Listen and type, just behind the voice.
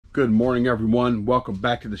Good morning, everyone. Welcome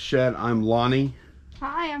back to the shed. I'm Lonnie.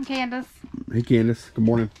 Hi, I'm Candice. Hey, Candice. Good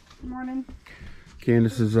morning. Good morning.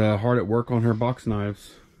 Candice is hard at work on her box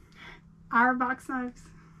knives. Our box knives.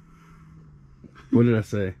 What did I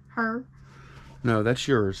say? Her. No, that's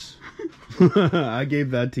yours. I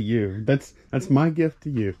gave that to you. That's my gift to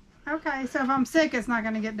you. Okay, so if I'm sick, it's not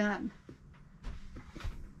going to get done.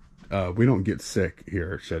 We don't get sick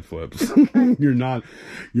here at Shed Flips. You're not.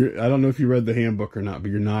 I don't know if you read the handbook or not,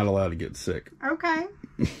 but you're not allowed to get sick. Okay.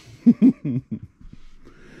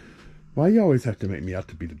 Why you always have to make me out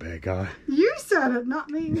to be the bad guy? You said it, not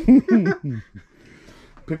me.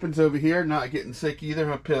 Pippin's over here, not getting sick either,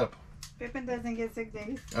 huh, Pip? Pippin doesn't get sick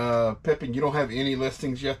days. Pippin, you don't have any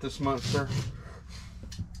listings yet this month, sir?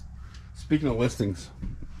 Speaking of listings,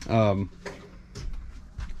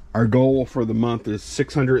 our goal for the month is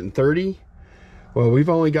 630. Well, we've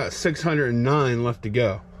only got 609 left to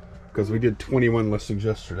go because we did 21 listings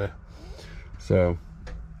yesterday. So,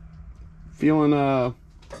 feeling, I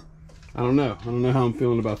don't know how I'm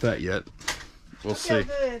feeling about that yet. We'll see. I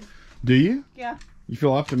feel good. Do you? Yeah. You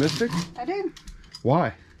feel optimistic? I do.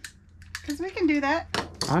 Why? Because we can do that.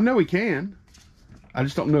 I know we can. I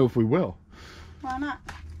just don't know if we will. Why not?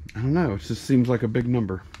 I don't know. It just seems like a big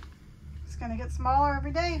number. It's going to get smaller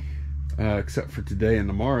every day. Except for today and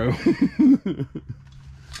tomorrow. I'm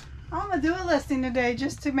going to do a listing today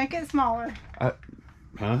just to make it smaller.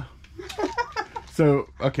 Huh? So,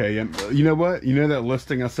 okay. You know what? You know that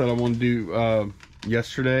listing I said I want to do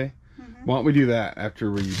yesterday? Mm-hmm. Why don't we do that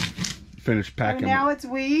after we finish packing? So now it's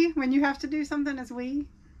we. When you have to do something, it's we.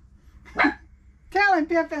 Tell him,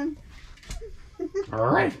 Pippin.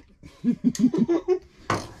 All right.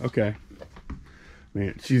 Okay.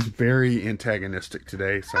 Man, she's very antagonistic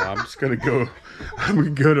today, so I'm just gonna go. I'm gonna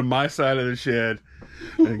go to my side of the shed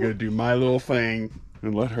and go do my little thing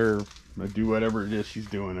and let her do whatever it is she's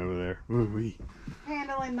doing over there. Ooh-wee.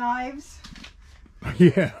 Handling knives.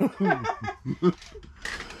 Yeah.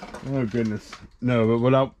 Oh goodness. No, but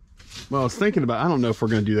what I was thinking about, I don't know if we're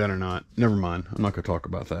gonna do that or not. Never mind. I'm not gonna talk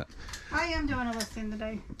about that. I am doing a listing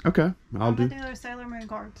today. Okay, I'm gonna do those Sailor Moon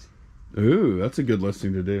cards. Ooh, that's a good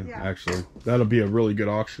listing to do. Yeah. Actually, that'll be a really good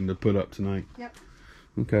auction to put up tonight. Yep.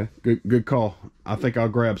 Okay, good call. I think I'll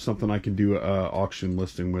grab something I can do a auction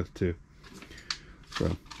listing with too.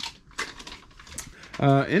 So,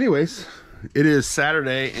 anyways, it is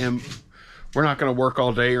Saturday and we're not going to work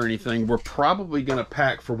all day or anything. We're probably going to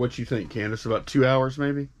pack for what you think, Candice, about 2 hours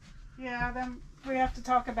maybe. Yeah, then we have to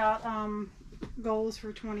talk about goals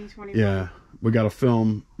for 2021. Yeah, we got to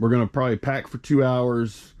film. We're going to probably pack for 2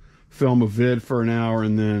 hours, film a vid for an hour,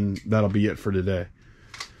 and then that'll be it for today.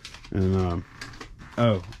 And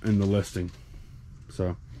and the listing.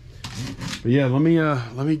 So, but yeah, let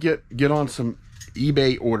me get on some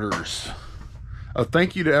eBay orders. Oh,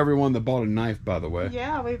 thank you to everyone that bought a knife, by the way.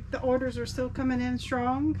 Yeah, the orders are still coming in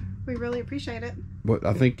strong. We really appreciate it. But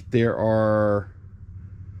I think there are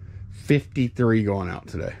 53 going out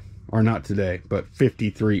today. Or not today, but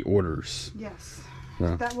 53 orders. Yes.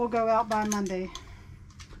 So, that will go out by Monday.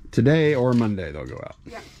 Today or Monday they'll go out.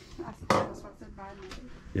 Yeah. That's what I said, by Monday.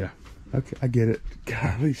 Yeah. Okay, I get it.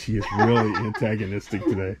 Golly, she is really antagonistic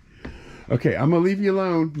today. Okay, I'm gonna leave you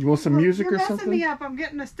alone. You want some music or something? You're messing me up. I'm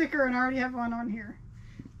getting a sticker and I already have one on here.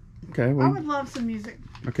 Okay. Well, I would love some music.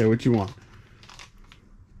 Okay, what you want?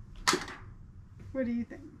 What do you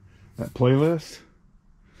think? That playlist?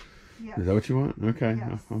 Yeah. Is that what you want? Okay,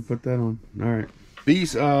 yes. I'll put that on. All right.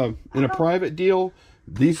 These in a private deal,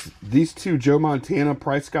 these two Joe Montana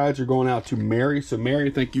price guides are going out to Mary. So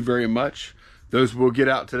Mary, thank you very much. Those will get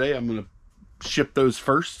out today. I'm gonna ship those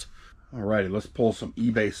first. Alrighty, let's pull some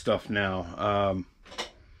eBay stuff now.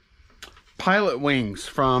 Pilot wings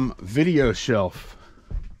from Video Shelf.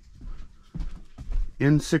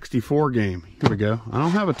 N64 game. Here we go. I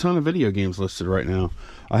don't have a ton of video games listed right now.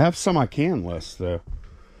 I have some I can list though.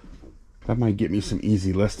 That might get me some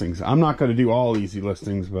easy listings. I'm not going to do all easy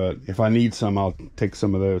listings, but if I need some, I'll take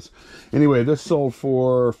some of those. Anyway, this sold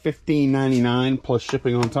for $15.99 plus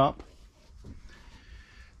shipping on top.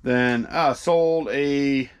 Then sold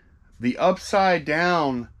the upside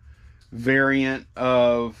down variant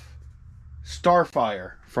of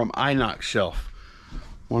Starfire from Inox Shelf.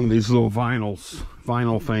 One of these little vinyl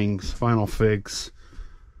figs.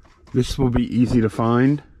 This will be easy to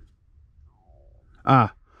find.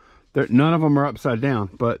 None of them are upside down,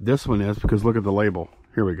 but this one is because look at the label.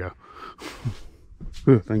 Here we go.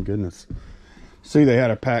 Ooh, thank goodness. See, they had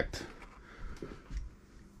it packed.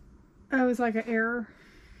 Oh, it was like an error.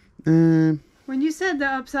 When you said the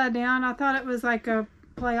upside down, I thought it was like a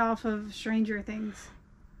play off of Stranger Things.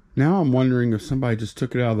 Now I'm wondering if somebody just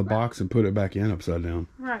took it out of the box and put it back in upside down.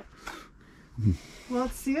 Right. Well,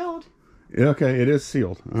 it's sealed. Okay, it is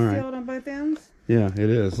sealed. All right. Sealed on both ends? Yeah, it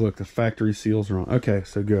is. Look, the factory seals are on. Okay,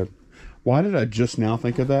 so good. Why did I just now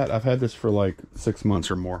think of that? I've had this for like 6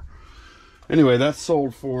 months or more. Anyway, that's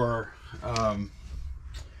sold for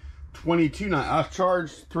 $22.99. I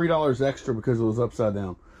charged $3 extra because it was upside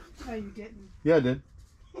down. Oh, you didn't? Yeah, I did.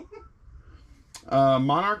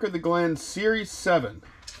 Monarch of the Glen Series 7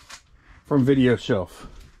 from Video Shelf.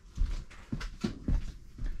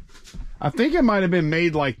 I think it might have been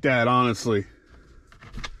made like that, honestly.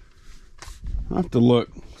 I'll have to look,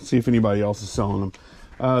 see if anybody else is selling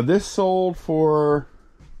them. This sold for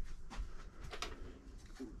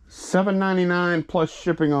 $7.99 plus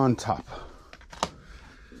shipping on top.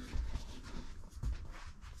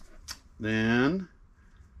 Then,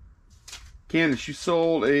 Candice, you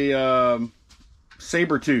sold a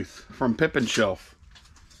Sabertooth from Pippin Shelf.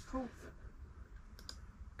 Cool.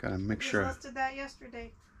 Gotta make I sure. listed that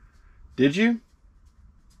yesterday. Did you?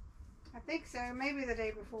 I think so. Maybe the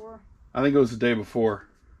day before. I think it was the day before.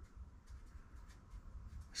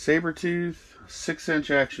 Sabertooth,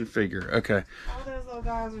 6-inch action figure. Okay. All those little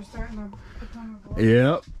guys are starting to become a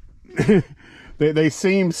Yep. they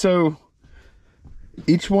seem so.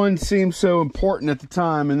 Each one seems so important at the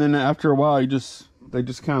time, and then after a while, they just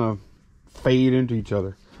kind of fade into each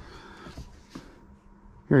other.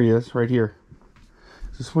 Here he is, right here.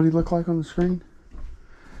 Is this what he looked like on the screen?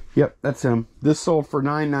 Yep, that's him. This sold for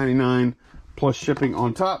 $9.99 plus shipping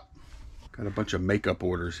on top. Got a bunch of makeup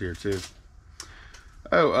orders here too.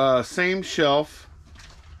 Oh, same shelf.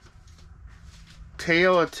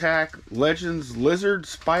 Tail Attack Legends Lizard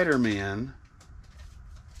Spider-Man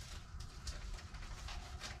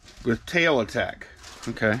with Tail Attack.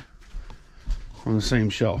 Okay. On the same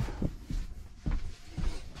shelf.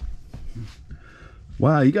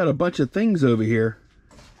 Wow, you got a bunch of things over here.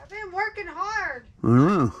 I've been working hard. I don't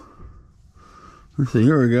know. Let's see,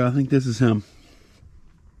 here we go. I think this is him.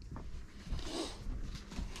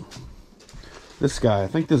 This guy, I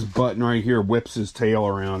think this button right here whips his tail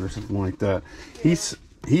around or something like that. Yeah.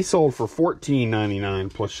 He sold for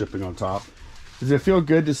 $14.99 plus shipping on top. Does it feel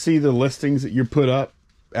good to see the listings that you put up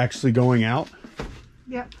actually going out?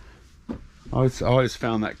 Yep. I always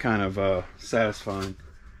found that kind of satisfying.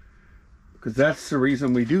 Because that's the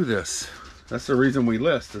reason we do this. That's the reason we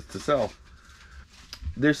list, is to sell.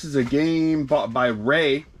 This is a game bought by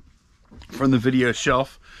Ray from the Video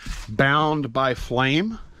Shelf. Bound by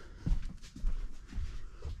Flame.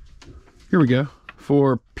 Here we go.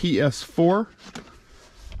 For PS4.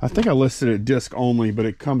 I think I listed it disc only, but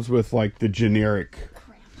it comes with like the generic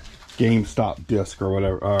GameStop disc or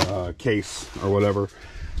whatever, case or whatever.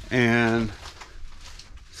 And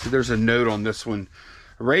see, there's a note on this one.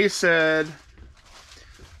 Ray said,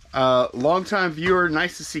 longtime viewer,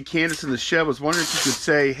 nice to see Candice in the shed. Was wondering if you could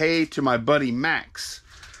say hey to my buddy Max.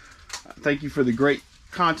 Thank you for the great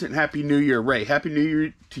content. Happy New Year, Ray. Happy New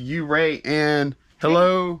Year to you, Ray, and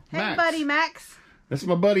hello, hey, Max. Hey, buddy Max. That's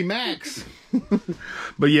my buddy Max.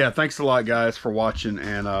 But yeah, thanks a lot, guys, for watching,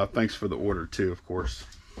 and thanks for the order too, of course.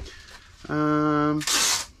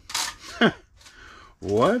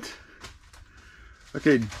 What?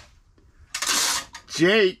 Okay,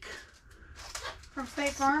 Jake. From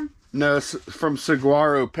State Farm? No, from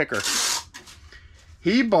Saguaro Picker.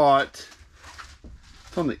 He bought,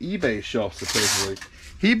 it's on the eBay shelf supposedly.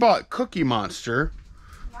 He bought Cookie Monster.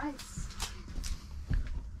 Nice.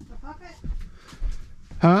 The puppet?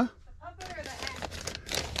 Huh? The puppet or the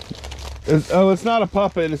hat? Oh, it's not a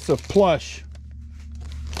puppet, it's a plush.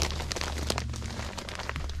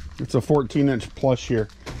 It's a 14-inch plush here.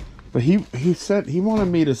 But he said he wanted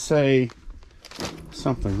me to say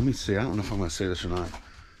something. Let me see. I don't know if I'm going to say this or not.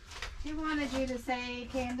 He wanted you to say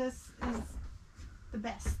Candice is the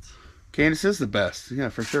best. Candice is the best. Yeah,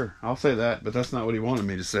 for sure. I'll say that, but that's not what he wanted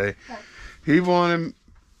me to say. Okay. He wanted,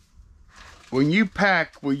 when you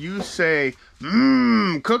pack, will you say,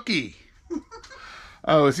 cookie?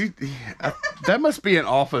 Oh, is he that must be an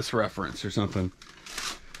Office reference or something.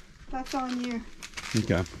 That's on you.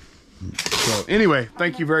 Okay. So anyway,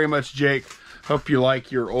 thank you very much, Jake. Hope you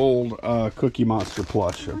like your old Cookie Monster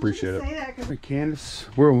plush. I appreciate it. Hey, Candice,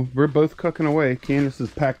 we're both cooking away. Candice has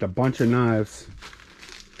packed a bunch of knives.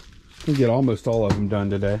 We'll get almost all of them done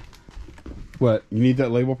today. What? You need that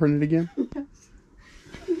label printed again? Yes.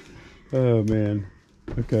 Oh man.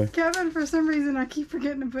 Okay. Kevin, for some reason, I keep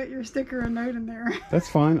forgetting to put your sticker and note in there. That's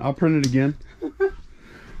fine. I'll print it again.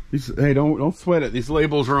 Hey, don't sweat it. These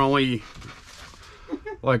labels are only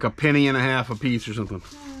like $0.50 a piece or something.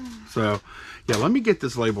 So, yeah, let me get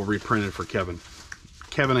this label reprinted for Kevin.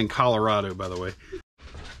 Kevin in Colorado, by the way.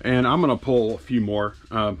 And I'm gonna pull a few more.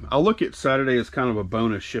 I'll look at Saturday as kind of a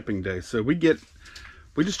bonus shipping day. So we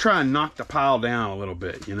just try and knock the pile down a little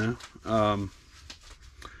bit, you know.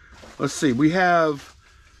 Let's see, we have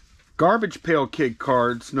Garbage Pail Kid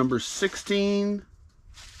cards, number 16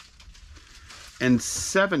 and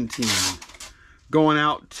 17, going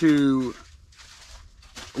out to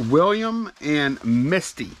William and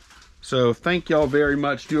Misty. So thank y'all very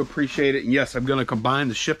much. Do appreciate it. And yes, I'm going to combine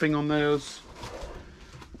the shipping on those.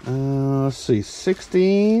 Let's see,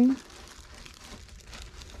 16.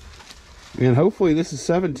 And hopefully this is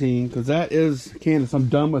 17, because that is Candice. I'm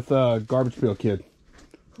done with Garbage Pail Kid.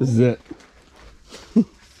 This is it.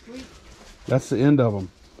 That's the end of them.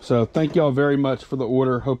 So thank y'all very much for the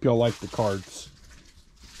order. Hope y'all like the cards.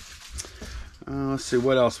 Let's see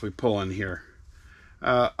what else we pull in here.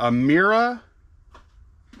 Amira.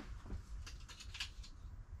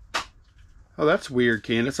 Oh, that's weird,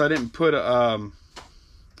 Candice. I didn't put a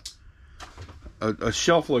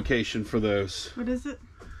shelf location for those. What is it?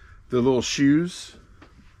 The little shoes.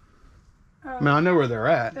 I mean, I know where they're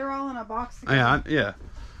at. They're all in a box together. Yeah.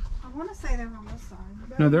 I want to say they're on this side.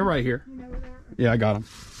 No, they're right here. You know where they're at? Yeah, I got them.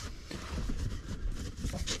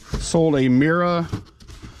 Sold a Mira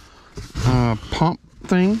pump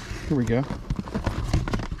thing. Here we go.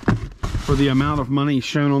 For the amount of money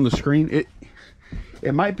shown on the screen.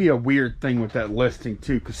 It might be a weird thing with that listing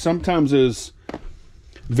too, because sometimes there's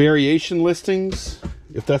variation listings,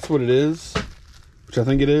 if that's what it is, which I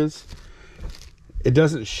think it is. It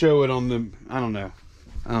doesn't show it on the, I don't know.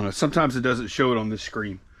 Sometimes it doesn't show it on this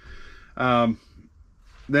screen.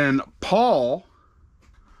 Then Paul,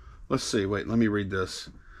 let's see, wait, let me read this.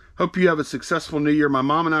 Hope you have a successful new year. My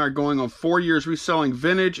mom and I are going on 4 years reselling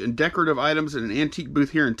vintage and decorative items in an antique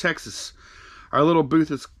booth here in Texas. Our little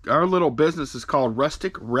business is called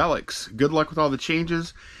Rustic Relics. Good luck with all the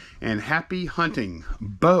changes and happy hunting,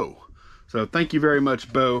 Bo. So thank you very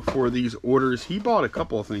much, Bo, for these orders. He bought a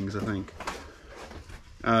couple of things, I think.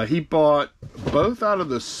 He bought both out of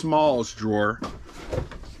the smalls drawer.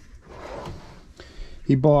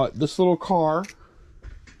 He bought this little car,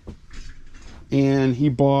 and he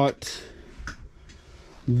bought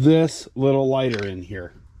this little lighter in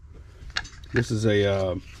here. This is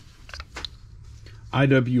a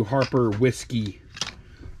IW Harper whiskey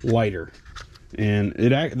lighter, and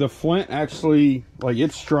the flint actually, like,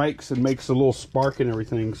 it strikes and makes a little spark and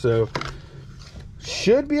everything, so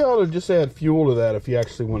should be able to just add fuel to that if you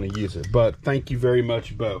actually want to use it. But thank you very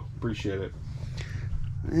much, Bo. Appreciate it.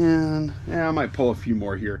 And yeah, I might pull a few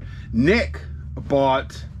more here. Nick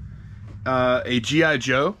bought a G.I.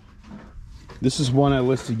 Joe. This is one I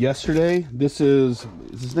listed yesterday. This is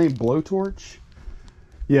his name Blowtorch?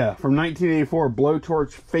 Yeah, from 1984,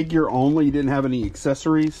 Blowtorch, figure only. He didn't have any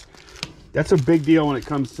accessories. That's a big deal when it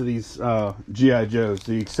comes to these G.I. Joes.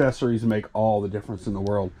 The accessories make all the difference in the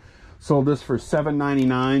world. Sold this for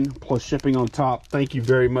 $7.99 plus shipping on top. Thank you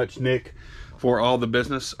very much, Nick, for all the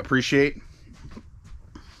business. Appreciate.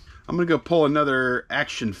 I'm going to go pull another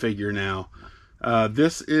action figure now.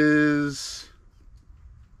 This is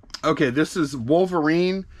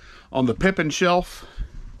Wolverine on the Pippin shelf.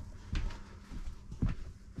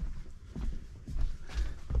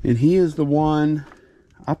 And he is the one,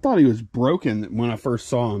 I thought he was broken when I first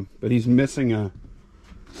saw him, but he's missing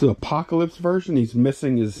it's the Apocalypse version. He's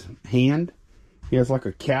missing his hand. He has like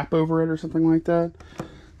a cap over it or something like that.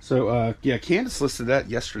 So, yeah, Candice listed that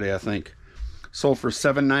yesterday, I think. Sold for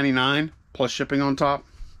 $7.99 plus shipping on top.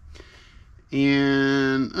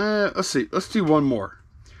 And let's see. Let's do one more.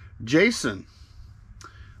 Jason.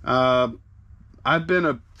 I've been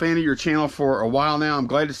a fan of your channel for a while now. I'm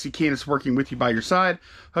glad to see Candice working with you by your side.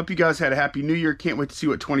 Hope you guys had a happy new year. Can't wait to see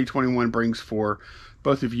what 2021 brings for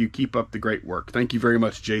both of you. Keep up the great work. Thank you very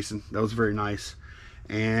much, Jason. That was very nice.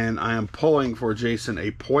 And I am pulling for Jason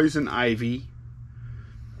a Poison Ivy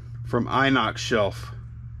from Inox shelf.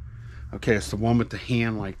 Okay, it's the one with the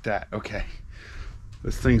hand like that. Okay.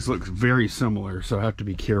 This thing looks very similar, so I have to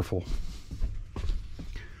be careful.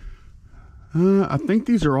 I think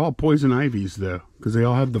these are all Poison Ivies, though, because they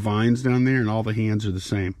all have the vines down there and all the hands are the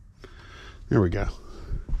same. There we go.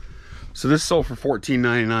 So this sold for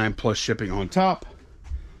 $14.99 plus shipping on top.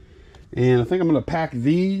 And I think I'm going to pack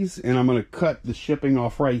these, and I'm going to cut the shipping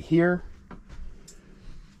off right here.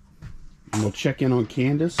 And we'll check in on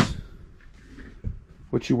Candice.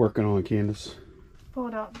 What you working on, Candice?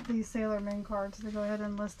 Pulled out these Sailor Moon cards to go ahead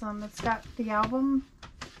and list them. It's got the album.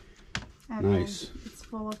 And nice. It's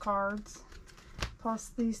full of cards.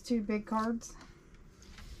 Plus these two big cards.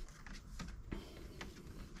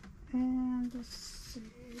 And let's see.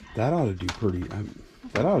 That ought to do pretty.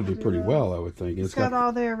 That ought to do pretty well, I would think. It's got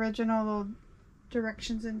all the original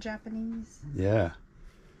directions in Japanese. Yeah.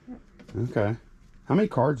 Okay. How many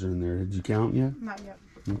cards are in there? Did you count yet? Not yet.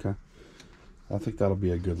 Okay. I think that'll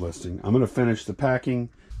be a good listing. I'm going to finish the packing.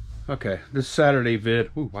 Okay. This Saturday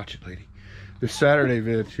vid. Ooh, watch it, lady. This Saturday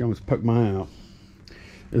vid, she almost poked mine out.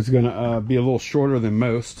 It's going to be a little shorter than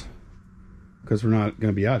most because we're not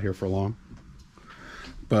going to be out here for long.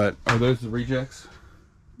 But are those the rejects?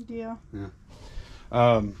 Yeah.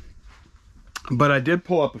 Yeah. But I did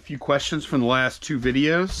pull up a few questions from the last 2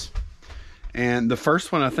 videos. And the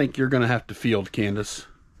first one I think you're going to have to field, Candice.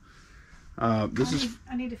 I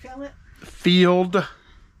need to field it. Field.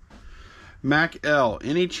 Mac L.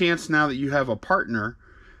 Any chance now that you have a partner?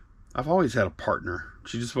 I've always had a partner.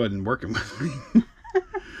 She just wasn't working with me.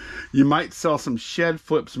 You might sell some shed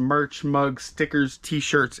flips, merch, mugs, stickers,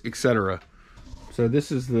 t-shirts, etc. So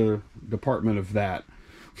this is the department of that.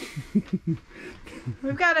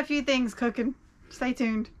 We've got a few things cooking. Stay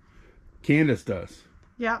tuned. Candice does.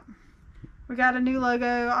 Yep. We got a new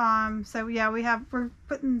logo. So yeah, we're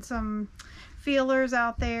putting some feelers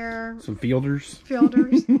out there. Some fielders.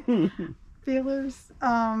 Feelers. Feelers.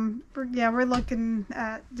 We're looking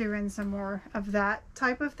at doing some more of that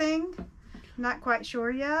type of thing. Not quite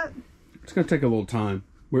sure yet. It's gonna take a little time.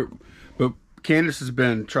 But Candice has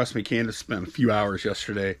been, trust me, Candice spent a few hours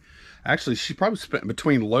yesterday. Actually, she probably spent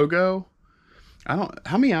between logo.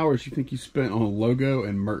 How many hours do you think you spent on logo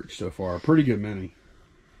and merch so far? Pretty good many.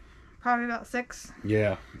 Probably about 6.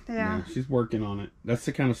 Yeah. Yeah. She's working on it. That's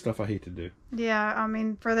the kind of stuff I hate to do. Yeah. I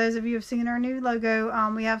mean, for those of you who've seen our new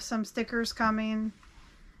logo, we have some stickers coming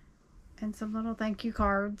and some little thank you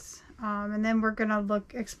cards. And then we're going to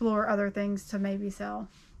explore other things to maybe sell.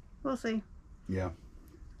 We'll see. Yeah.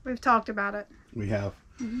 We've talked about it. We have.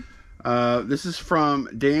 This is from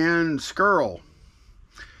Dan Skirl.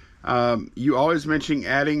 You always mention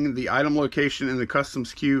adding the item location in the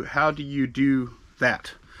customs queue. How do you do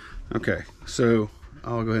that? Okay, so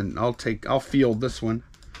I'll go ahead and I'll field this one.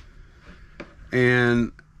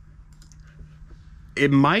 And it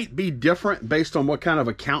might be different based on what kind of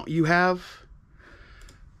account you have.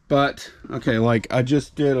 But, okay, like I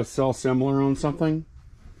just did a sell similar on something.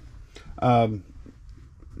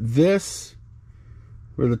 This,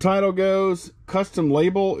 where the title goes, custom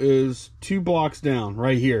label is 2 blocks down,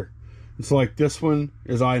 right here. It's like this one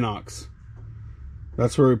is Inox.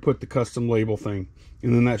 That's where we put the custom label thing.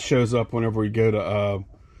 And then that shows up whenever we go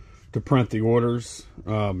to print the orders,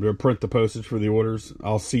 to print the postage for the orders.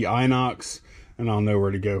 I'll see Inox and I'll know where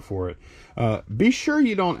to go for it. Be sure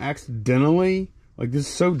you don't accidentally, like this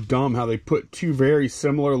is so dumb how they put 2 very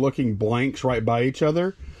similar looking blanks right by each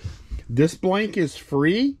other. This blank is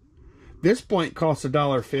free. This blank costs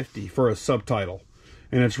 $1.50 for a subtitle,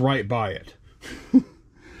 and it's right by it.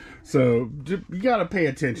 So you got to pay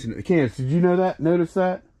attention. Candice, did you know that? Notice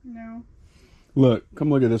that? No. Look, come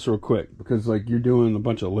look at this real quick, because like you're doing a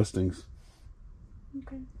bunch of listings.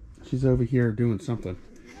 Okay. She's over here doing something.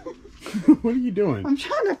 What are you doing? I'm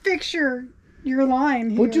trying to fix your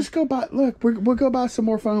line here. We'll just go buy. Look, we'll go buy some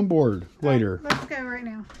more foam board later. Let's go right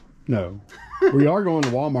now. No, we are going to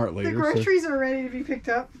Walmart later. The groceries are ready to be picked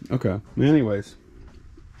up. Okay. Anyways,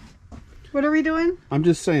 what are we doing? I'm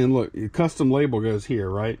just saying. Look, your custom label goes here,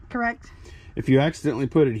 right? Correct. If you accidentally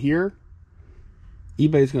put it here,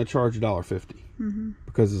 eBay's going to charge $1.50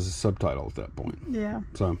 because it's a subtitle at that point. Yeah.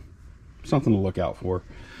 So, something to look out for.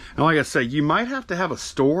 And like I say, you might have to have a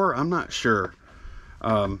store. I'm not sure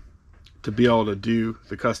to be able to do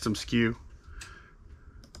the custom SKU.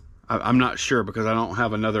 I'm not sure because I don't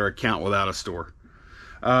have another account without a store.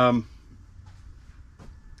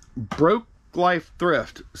 Broke Life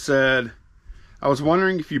Thrift said, I was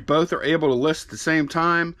wondering if you both are able to list at the same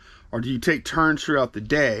time, or do you take turns throughout the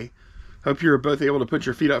day? Hope you were both able to put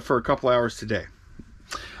your feet up for a couple hours today.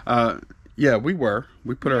 Yeah, we were.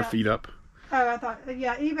 We put our feet up. Oh, I thought,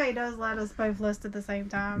 yeah, eBay does let us both list at the same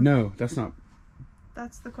time. No, that's not.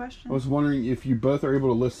 That's the question. I was wondering if you both are able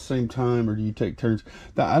to list at the same time, or do you take turns?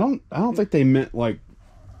 I don't think they meant like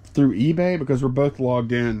through eBay, because we're both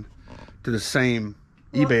logged in to the same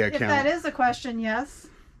eBay account. If that is the question, yes.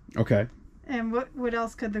 Okay. And what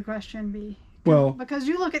else could the question be? Well, because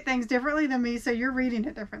you look at things differently than me, so you're reading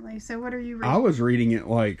it differently. So what are you reading? I was reading it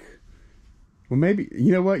like, well, maybe,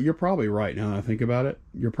 you know what? You're probably right now that I think about it.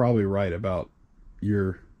 You're probably right about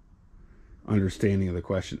your understanding of the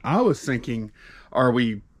question. I was thinking, are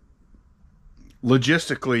we,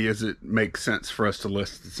 logistically, does it make sense for us to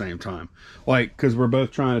list at the same time? Like, because we're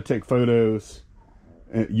both trying to take photos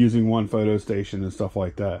using one photo station and stuff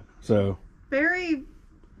like that. So very,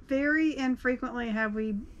 very infrequently have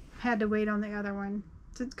we had to wait on the other one,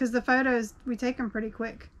 because the photos, we take them pretty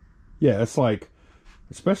quick. Yeah, it's like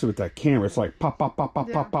Especially with that camera, it's like pop, pop, pop, pop,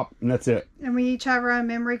 Yeah. pop, pop, and that's it. And we each have our own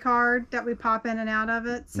memory card that we pop in and out of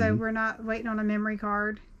it, so we're not waiting on a memory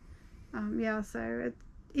card. Yeah, so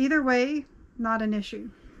either way, not an issue.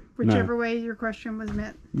 Whichever way your question was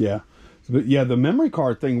meant. Yeah. But yeah, the memory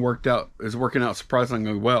card thing is working out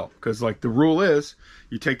surprisingly well. Because like the rule is,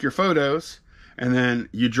 you take your photos and then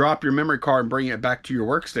you drop your memory card and bring it back to your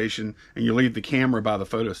workstation and you leave the camera by the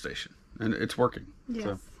photo station. And it's working. Yes.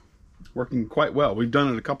 So, working quite well. We've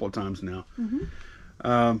done it a couple of times now.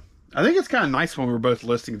 I think it's kind of nice when we're both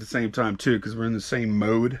listing at the same time too, because we're in the same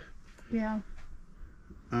mode. Yeah.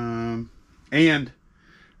 And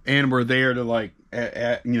we're there to like,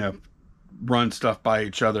 you know, run stuff by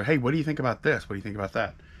each other. Hey, what do you think about this? What do you think about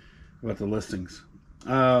that? About the listings.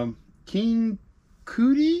 King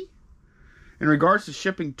Cootie. In regards to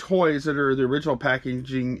shipping toys that are the original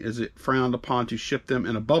packaging, is it frowned upon to ship them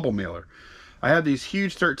in a bubble mailer? I have these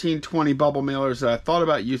huge 1320 bubble mailers that I thought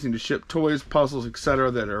about using to ship toys, puzzles,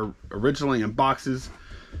 etc. that are originally in boxes.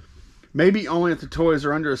 Maybe only if the toys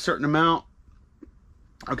are under a certain amount.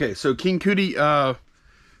 Okay, so King Cootie,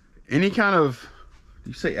 any kind of,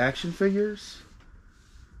 you say action figures?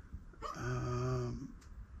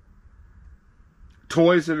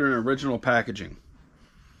 Toys that are in original packaging.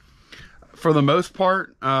 For the most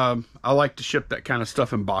part, I like to ship that kind of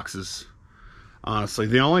stuff in boxes. Honestly,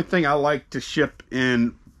 the only thing I like to ship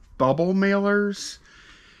in bubble mailers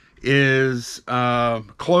is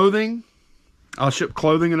clothing. I'll ship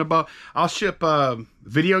clothing in a bubble. I'll ship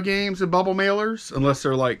video games in bubble mailers unless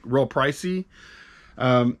they're like real pricey.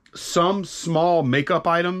 Some small makeup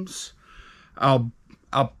items, I'll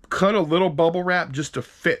cut a little bubble wrap just to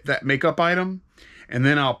fit that makeup item, and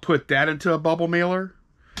then I'll put that into a bubble mailer.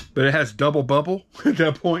 But it has double bubble at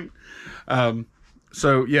that point.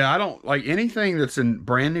 So yeah, I don't like anything that's in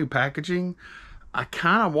brand new packaging. I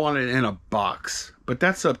kind of want it in a box, but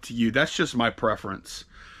that's up to you. That's just my preference.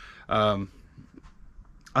 I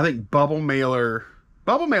think bubble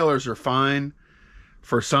mailers are fine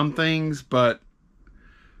for some things, but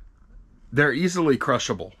they're easily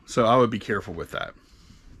crushable. So I would be careful with that.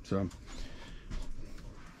 So,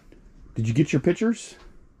 did you get your pictures?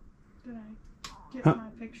 Did I get my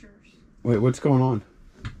pictures? Wait, what's going on?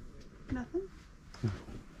 Nothing.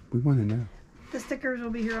 We want to know. The stickers will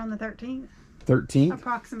be here on the 13th. 13th?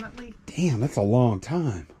 Approximately. Damn, that's a long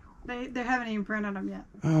time. They haven't even printed them yet.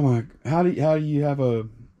 Oh my! How do you have a?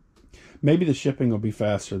 Maybe the shipping will be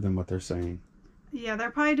faster than what they're saying. Yeah,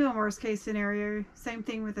 they're probably doing worst case scenario. Same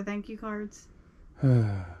thing with the thank you cards.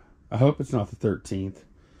 I hope it's not the 13th,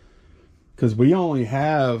 because we only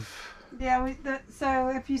have. Yeah, so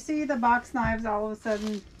if you see the box knives all of a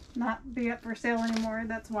sudden not be up for sale anymore,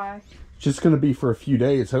 that's why. It's just going to be for a few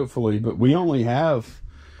days, hopefully, but we only have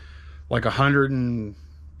like 100 and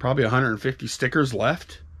probably 150 stickers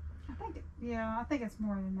left. I think it's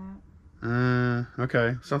more than that.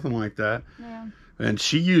 Okay, something like that. Yeah. And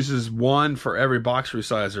she uses one for every box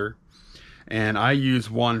resizer, and I use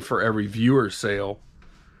one for every viewer sale.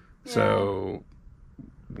 Yeah. So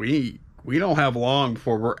we don't have long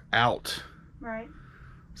before we're out. Right.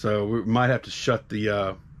 So we might have to shut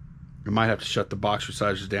the box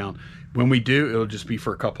resizers down. When we do, it'll just be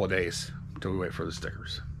for a couple of days until we wait for the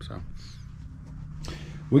stickers. So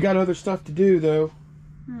we got other stuff to do though.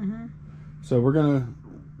 So we're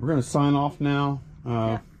gonna sign off now.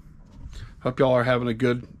 Hope y'all are having a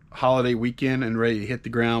good holiday weekend and ready to hit the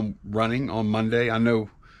ground running on Monday. I know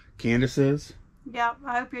Candice is. Yeah,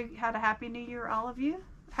 I hope you had a happy New Year, all of you.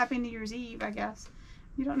 Happy New Year's Eve, I guess.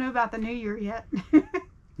 You don't know about the New Year yet.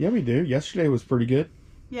 Yeah, we do. Yesterday was pretty good.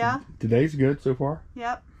 Yeah. Today's good so far.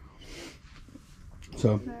 Yep.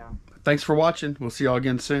 So, thanks for watching. We'll see y'all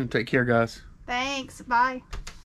again soon. Take care, guys. Thanks. Bye.